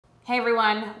Hey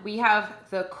everyone, we have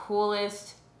the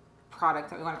coolest product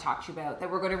that we want to talk to you about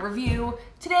that we're going to review.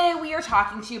 Today we are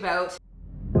talking to you about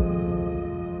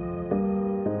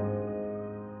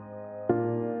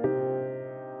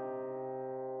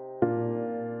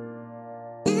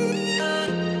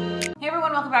Hey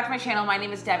everyone, welcome back to my channel. My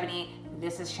name is Devaney,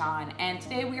 this is Sean, and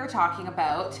today we are talking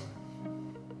about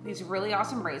these really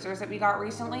awesome razors that we got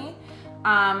recently,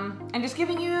 and just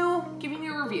giving you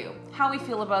a review, how we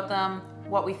feel about them,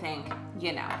 what we think,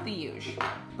 you know, the usual.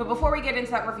 But before we get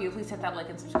into that review, please hit that like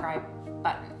and subscribe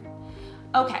button.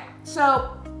 Okay,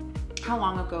 so how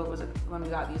long ago was it when we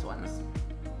got these ones?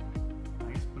 I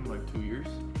think it's been like 2 years.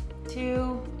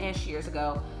 2-ish years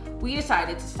ago. We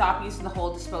decided to stop using the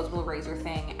whole disposable razor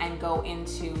thing and go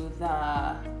into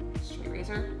the straight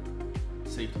razor?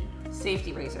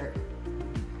 Safety razor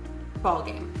ball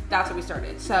game. That's what we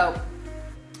started. So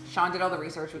Sean did all the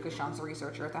research because Sean's the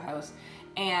researcher at the house.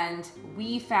 And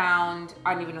we found,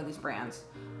 I don't even know these brands.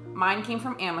 Mine came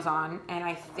from Amazon, and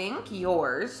I think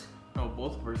yours. No,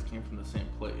 both of ours came from the same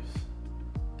place.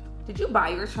 Did you buy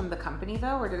yours from the company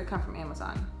though, or did it come from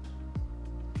Amazon?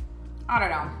 I don't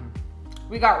know.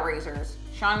 We got razors.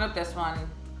 Sean got this one,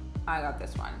 I got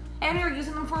this one. And we were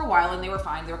using them for a while and they were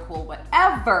fine, they were cool,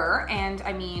 whatever. And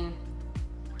I mean,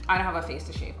 I don't have a face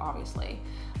to shave, obviously.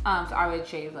 So I would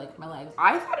shave like my legs.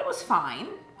 I thought it was fine.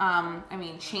 I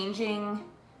mean, changing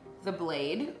the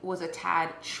blade was a tad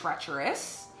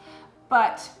treacherous,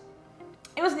 but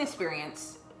it was an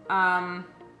experience.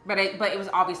 But it was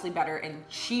obviously better and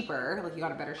cheaper. Like, you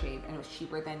got a better shave and it was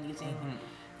cheaper than using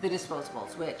the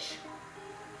disposables, which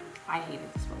I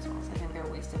hated disposables. I think they're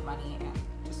a waste of money and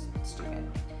just stupid.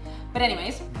 But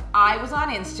anyways, I was on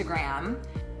Instagram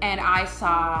and I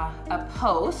saw a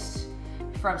post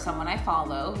from someone I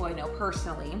follow, who I know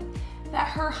personally, that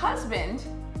her husband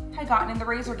had gotten in the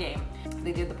razor game.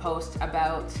 They did the post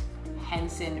about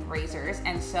Henson razors,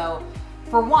 and so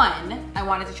for one, I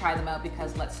wanted to try them out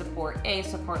because let's support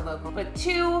local, but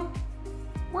two,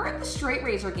 we're in the straight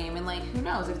razor game, and like, who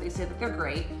knows, if they say that they're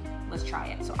great, let's try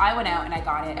it. So I went out and I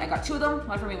got it. I got 2 of them,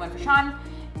 one for me, one for Sean,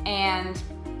 and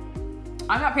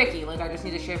I'm not picky. Like, I just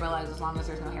need to shave my legs. As long as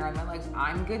there's no hair on my legs,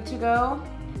 I'm good to go.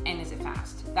 And is it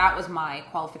fast? That was my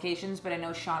qualifications, but I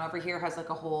know Sean over here has like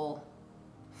a whole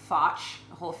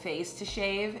a whole face to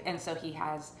shave, and so he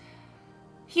has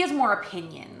more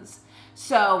opinions.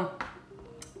 So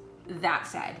that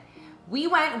said, we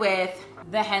went with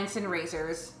the Henson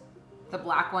razors. The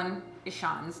black one is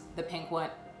Sean's, the pink one,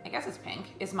 I guess it's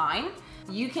pink, is mine.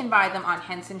 You can buy them on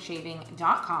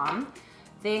hensonshaving.com.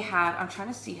 They have, I'm trying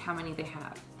to see how many they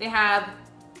have. They have,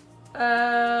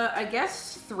 I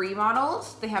guess 3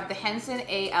 models. They have the Henson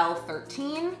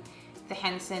AL13, the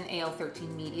Henson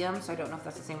AL13 medium, so I don't know if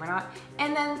that's the same or not,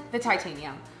 and then the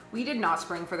titanium. We did not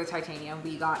spring for the titanium,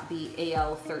 we got the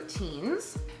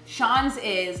AL13s. Sean's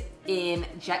is in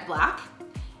jet black,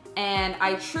 and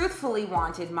I truthfully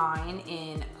wanted mine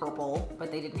in purple,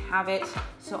 but they didn't have it,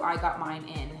 so I got mine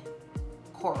in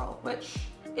coral, which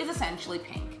is essentially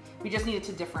pink. We just needed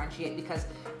to differentiate because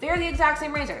they're the exact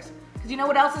same razors. Because you know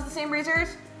what else is the same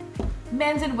razors?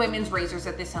 Men's and women's razors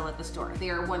that they sell at the store. They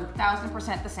are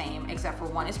 1000% the same, except for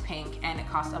one is pink and it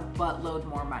costs a buttload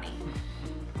more money.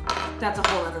 That's a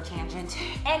whole other tangent.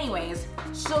 Anyways,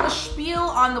 so the spiel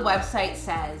on the website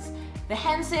says, the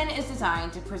Henson is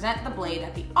designed to present the blade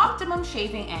at the optimum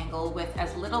shaving angle with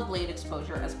as little blade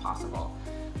exposure as possible.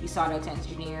 We sought out to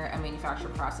engineer a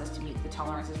manufacturing process to meet the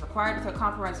tolerances required without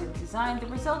compromising design. The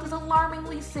result is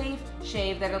alarmingly safe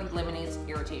shave that eliminates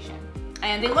irritation.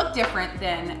 And they look different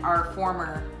than our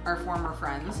former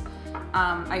friends.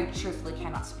 I truthfully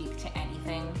cannot speak to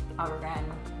anything other than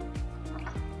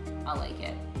I like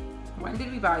it. When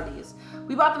did we buy these?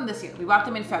 We bought them this year. We bought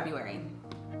them in February.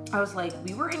 I was like,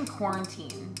 we were in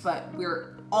quarantine, but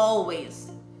we're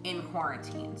always in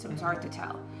quarantine, so it's hard to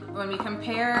tell. When we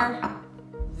compare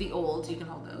the old, you can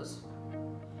hold those,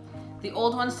 the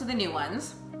old ones to the new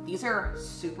ones, these are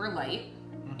super light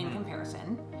in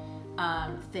comparison.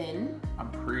 Thin. I'm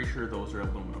pretty sure those are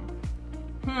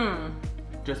aluminum.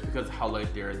 Just because of how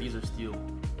light they are. These are steel.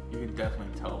 You can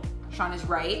definitely tell. Sean is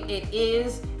right. It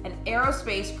is an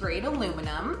aerospace grade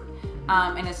aluminum,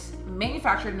 and it's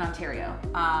manufactured in Ontario.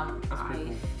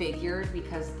 I figured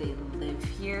because they live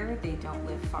here, they don't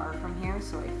live far from here,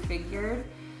 so I figured.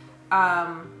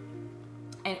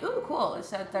 And ooh, cool, it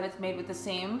said that it's made with the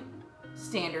same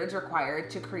standards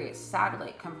required to create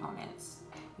satellite components.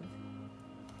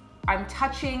 I'm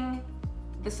touching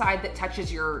the side that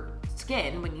touches your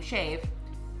skin when you shave,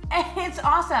 and it's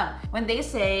awesome. When they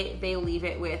say they leave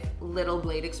it with little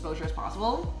blade exposure as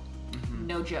possible,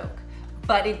 no joke.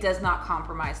 but it does not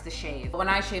compromise the shave. When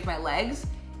I shave my legs,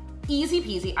 easy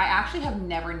peasy. I actually have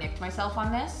never nicked myself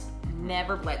on this.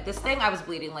 Never bled. This thing, I was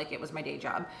bleeding like it was my day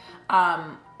job.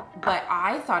 But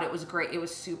I thought it was great. It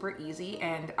was super easy,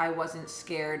 and I wasn't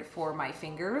scared for my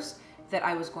fingers that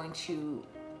I was going to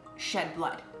shed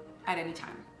blood at any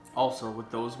time. Also,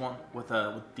 with with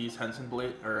these Henson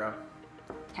blade or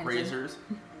razors,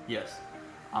 yes,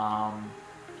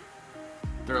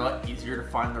 they're a lot easier to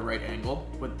find the right angle.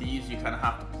 With these, you kind of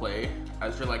have to play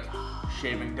as you're like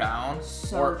shaving down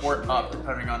or up,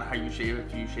 depending on how you shave.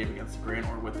 If you shave against the grain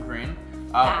or with the grain,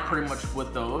 pretty much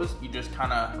with those, you just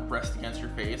kind of rest against your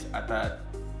face at that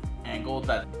angle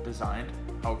that designed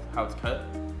how it's cut.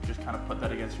 Just kind of put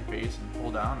that against your face and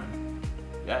pull down, and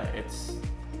yeah,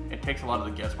 it takes a lot of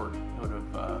the guesswork out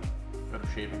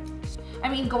of shaving. I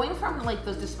mean, going from like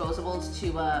those disposables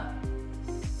to a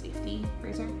safety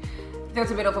razor,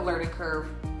 There's a bit of a learning curve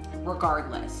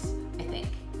regardless, I think.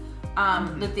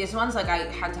 With these ones, like I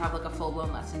had to have like a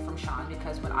full-blown lesson from Sean,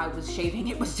 because when I was shaving,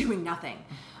 it was doing nothing.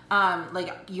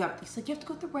 Like you have to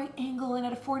go at the right angle and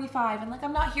at a 45, and like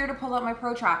I'm not here to pull out my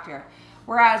protractor.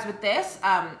 Whereas with this,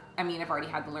 I mean, I've already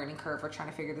had the learning curve for trying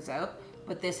to figure this out,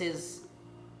 but this is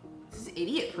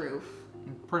idiot proof.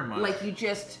 Pretty much. Like you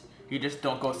just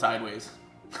don't go sideways.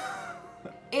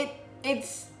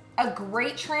 It's a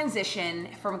great transition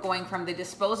from going from the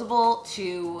disposable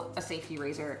to a safety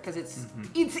razor, because it's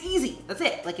easy. That's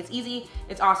it. Like it's easy.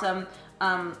 It's awesome.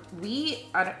 We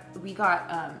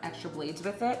got extra blades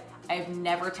with it. I've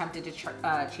never attempted to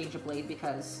change a blade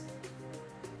because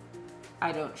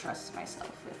I don't trust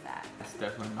myself with that. It's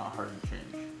definitely not hard to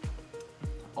change.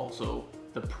 Also,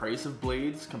 the price of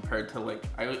blades compared to like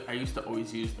I used to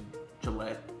always use the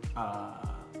Gillette.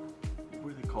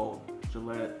 What are they called?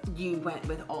 Gillette. You went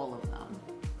with all of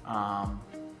them.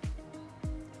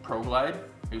 Pro Glide.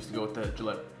 I used to go with the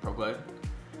Gillette Pro Glide,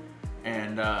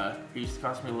 and it used to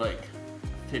cost me like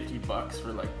 $50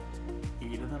 for like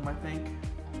 8 of them. I think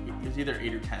it was either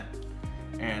 8 or 10.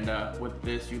 And with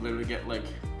this, you literally get like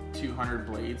 200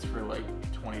 blades for like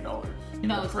 $20.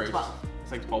 No, it's like 12.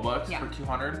 It's like $12 for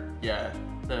 200. Yeah,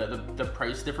 the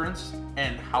price difference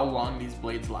and how long these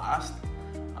blades last.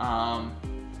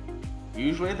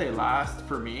 Usually they last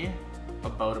for me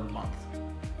about a month,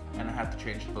 and I have to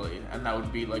change the blade, and that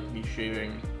would be like me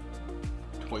shaving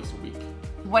twice a week.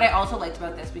 What I also liked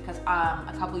about this, because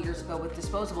a couple years ago with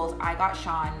disposables, I got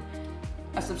Sean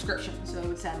a subscription, so it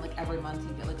would send like every month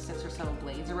you get like 6 or 7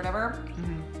 blades or whatever.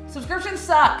 Subscriptions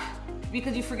suck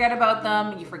because you forget about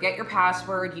them, you forget your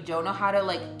password, you don't know how to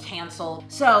like cancel.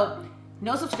 So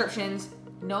no subscriptions,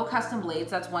 no custom blades.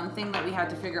 That's one thing that we had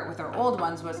to figure out with our old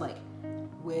ones, was like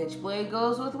which blade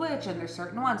goes with which, and there's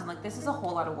certain ones, and like this is a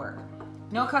whole lot of work.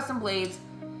 No custom blades,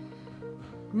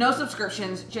 no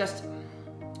subscriptions, just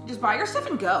buy your stuff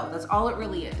and go. That's all it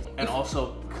really is. And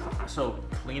also, so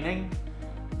cleaning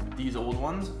these old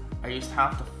ones, I used to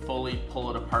have to fully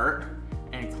pull it apart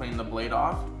and clean the blade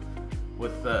off.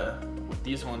 With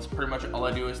these ones, pretty much all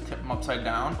I do is tip them upside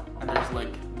down, and there's like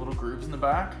little grooves in the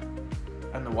back,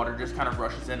 and the water just kind of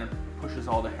rushes in and pushes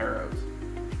all the hair out,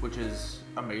 which is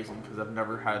amazing because I've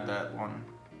never had that on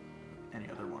any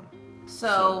other one.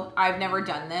 So I've never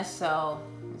done this, so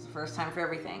it's the first time for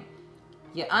everything.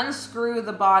 You unscrew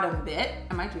the bottom bit.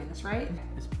 Am I doing this right?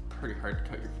 It's pretty hard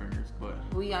to cut your fingers, but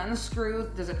we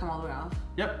unscrew. Does it come all the way off?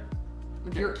 Yep.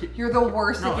 You're the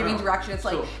worst at giving direction. It's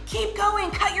like, keep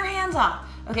going, cut your hands off.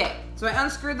 Okay, so I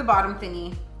unscrewed the bottom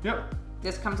thingy. Yep.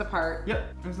 This comes apart.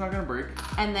 Yep, it's not gonna break.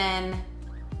 And then,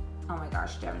 oh my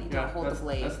gosh, Devin, don't hold the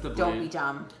blade. That's the blade. Don't be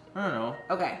dumb. I don't know.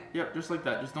 Okay. Yep, just like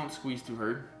that. Just don't squeeze too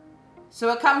hard.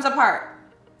 So it comes apart.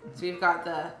 So we've got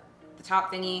the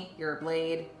top thingy, your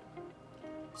blade.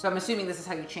 So I'm assuming this is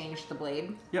how you change the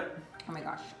blade. Yep. Oh my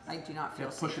gosh, I do not feel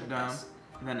safe. Push it down,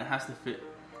 and then it has to fit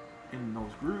in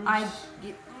those grooves.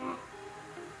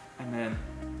 And then,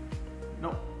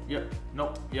 nope, yep,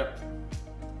 nope, yep.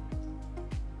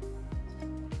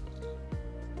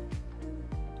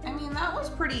 I mean, that was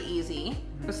pretty easy,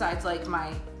 besides like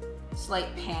my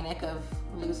slight panic of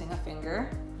losing a finger.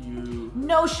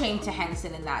 No shame to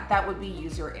Henson in that. That would be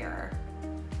user error.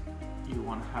 You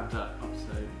want to have that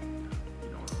upside, you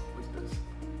know, like this.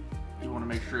 You want to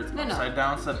make sure it's upside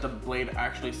down so that the blade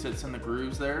actually sits in the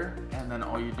grooves there, and then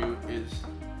all you do is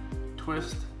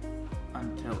twist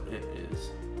until it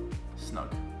is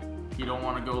snug. You don't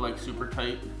want to go like super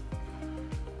tight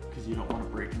because you don't want to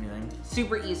break anything.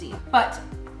 Super easy. But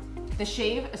the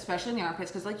shave, especially in the armpits,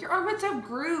 because like your armpits have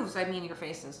grooves. I mean, your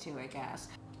face does too, I guess.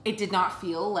 It did not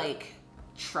feel like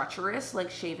treacherous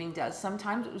like shaving does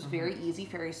sometimes. It was very easy,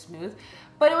 very smooth,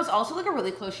 but it was also like a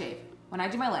really close shave. When I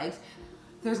do my legs,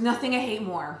 There's nothing I hate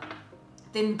more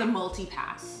than the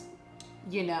multi-pass,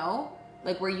 you know?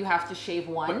 Like where you have to shave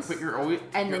once, but you're always,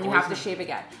 and then you have to shave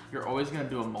again. You're always gonna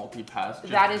do a multi-pass.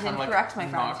 That is incorrect, my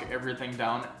friend. Knock everything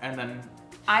down, and then...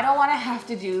 I don't wanna have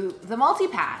to do the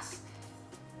multi-pass.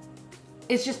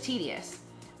 It's just tedious.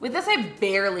 With this, I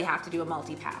barely have to do a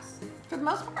multi-pass. For the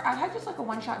most part, I've had just like a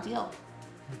one-shot deal.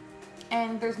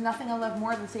 And there's nothing I love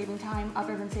more than saving time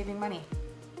other than saving money.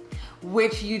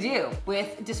 Which you do.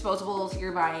 With disposables,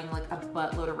 you're buying like a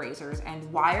buttload of razors,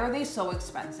 and why are they so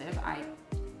expensive?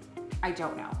 I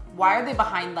don't know. Why are they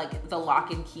behind like the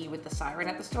lock and key with the siren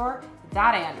at the store?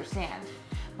 That I understand.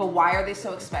 But why are they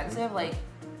so expensive? Like,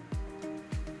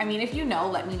 I mean, if you know,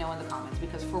 let me know in the comments,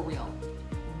 because for real,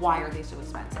 why are they so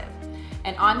expensive?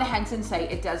 And on the Henson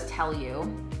site, it does tell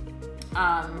you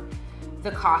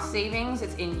the cost savings,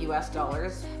 it's in US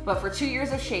dollars. But for 2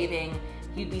 years of shaving,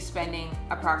 you'd be spending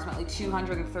approximately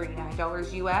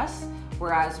 $239 US,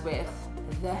 whereas with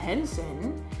the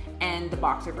Henson, and the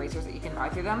box of razors that you can buy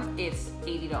through them, it's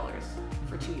 $80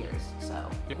 for 2 years. So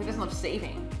who doesn't love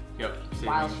saving? Yep,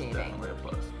 while shaving. Definitely a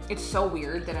plus. It's so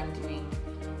weird that I'm doing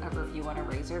a review on a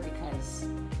razor because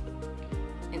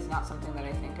it's not something that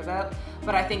I think about,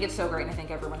 but I think it's so great and I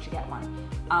think everyone should get one.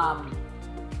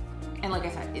 And like I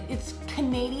said, it's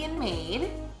Canadian made,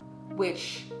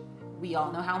 which we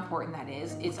all know how important that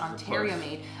is. It's Ontario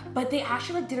made, but they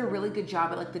actually did a really good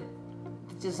job at like the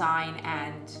design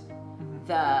and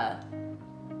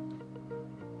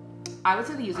I would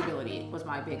say the usability was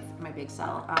my big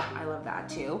sell. I love that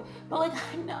too. But like,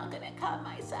 I'm not gonna cut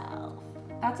myself.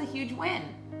 That's a huge win.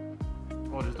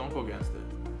 Well, just don't go against it.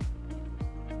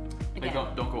 Again,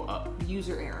 like, don't go up.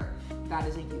 User error. That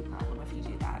is a huge problem if you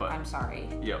do that. But, I'm sorry.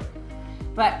 Yep.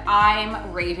 But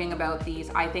I'm raving about these.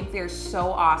 I think they're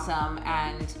so awesome.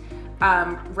 And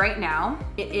right now,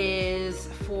 it is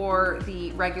for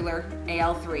the regular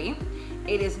AL3.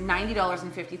 It is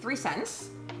 $90.53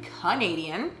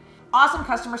 Canadian. Awesome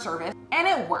customer service, and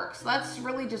it works. That's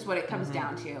really just what it comes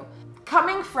down to.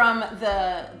 Coming from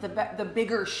the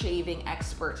bigger shaving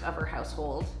expert of our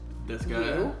household, this guy.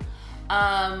 You,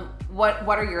 what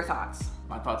are your thoughts?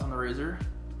 My thoughts on the razor?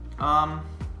 I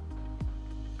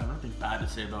have nothing bad to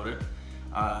say about it.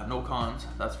 No cons,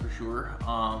 that's for sure.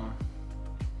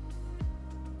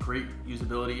 Great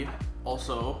usability.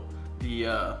 Also,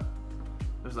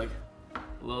 there's like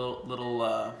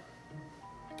little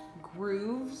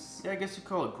grooves. Yeah, I guess you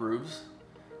call it grooves,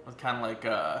 with kind of like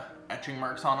etching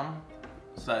marks on them,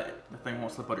 so that the thing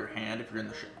won't slip out of your hand if you're in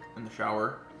the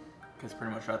shower. Because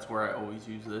pretty much that's where I always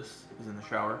use this, is in the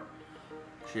shower.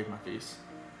 Shave my face.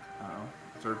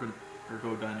 It's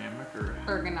ergodynamic or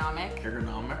ergonomic.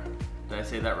 Ergonomic. Did I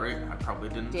say that right? I probably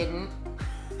didn't. Didn't.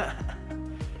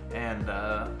 And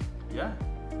yeah,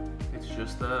 it's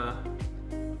just a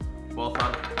well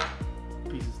thought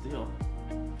piece of steel.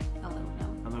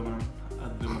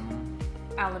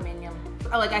 Aluminum.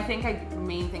 Like, I think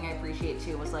main thing I appreciate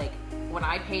too was like when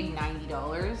I paid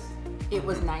 $90, it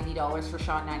was $90 for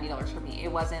Sean, $90 for me.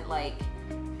 It wasn't like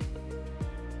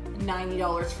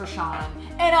 $90 for Sean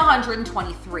and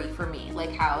 $123 for me,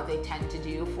 like how they tend to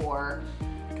do for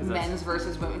men's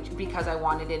versus women, because I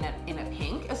wanted it in a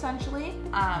pink essentially.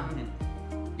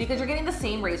 Because you're getting the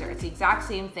same razor. It's the exact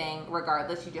same thing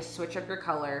regardless. You just switch up your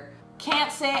color.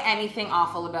 Can't say anything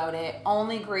awful about it,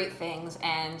 only great things,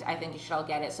 and I think you should all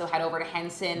get it. So head over to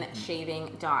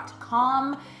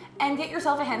hensonshaving.com and get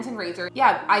yourself a Henson razor.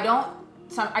 Yeah, I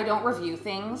don't review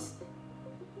things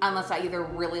unless I either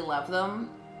really love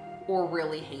them or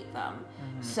really hate them.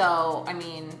 So, I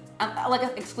mean, like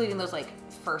excluding those like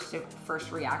first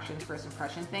reactions, first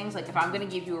impression things, like if I'm gonna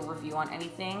give you a review on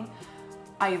anything,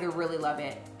 I either really love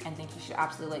it and think you should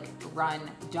absolutely like run,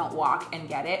 don't walk and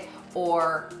get it,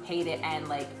 or hate it and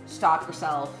like stop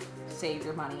yourself, save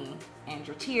your money and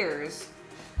your tears.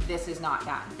 This is not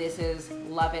that. This is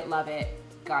love it,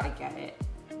 gotta get it.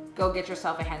 Go get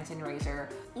yourself a Henson razor.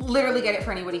 Literally get it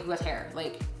for anybody who has hair.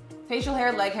 Like facial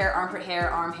hair, leg hair, armpit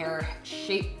hair, arm hair,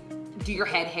 shape, do your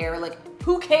head hair. Like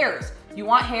who cares? You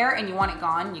want hair and you want it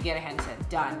gone, you get a Henson,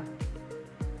 done.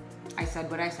 I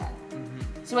said what I said.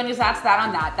 So anyways, that's that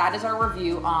on that. That is our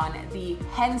review on the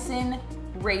Henson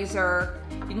razor.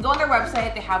 You can go on their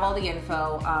website, they have all the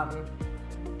info.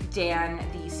 Dan,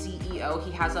 the CEO,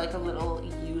 he has like a little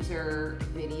user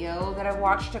video that I've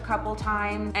watched a couple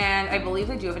times. And I believe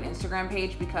they do have an Instagram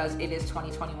page because it is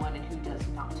 2021 and who does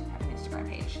not have an Instagram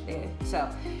page. So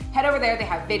head over there. They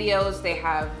have videos, they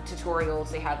have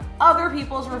tutorials, they have other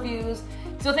people's reviews.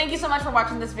 So thank you so much for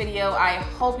watching this video. I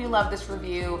hope you love this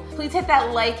review. Please hit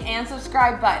that like and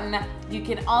subscribe button. You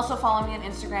can also follow me on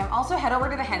Instagram. Also head over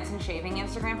to the Henson Shaving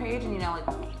Instagram page and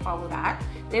follow that.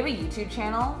 They have a YouTube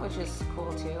channel, which is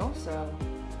cool too. So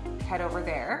head over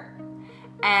there.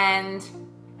 And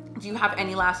do you have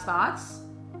any last thoughts?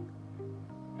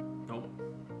 Nope.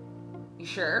 You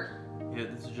sure? Yeah,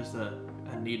 this is just a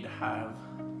need to have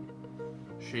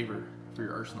shaver for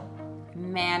your arsenal.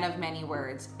 Man of many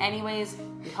words. Anyways,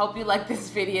 we hope you like this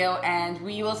video and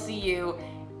we will see you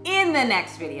in the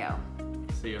next video.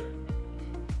 See ya.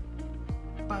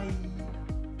 Bye.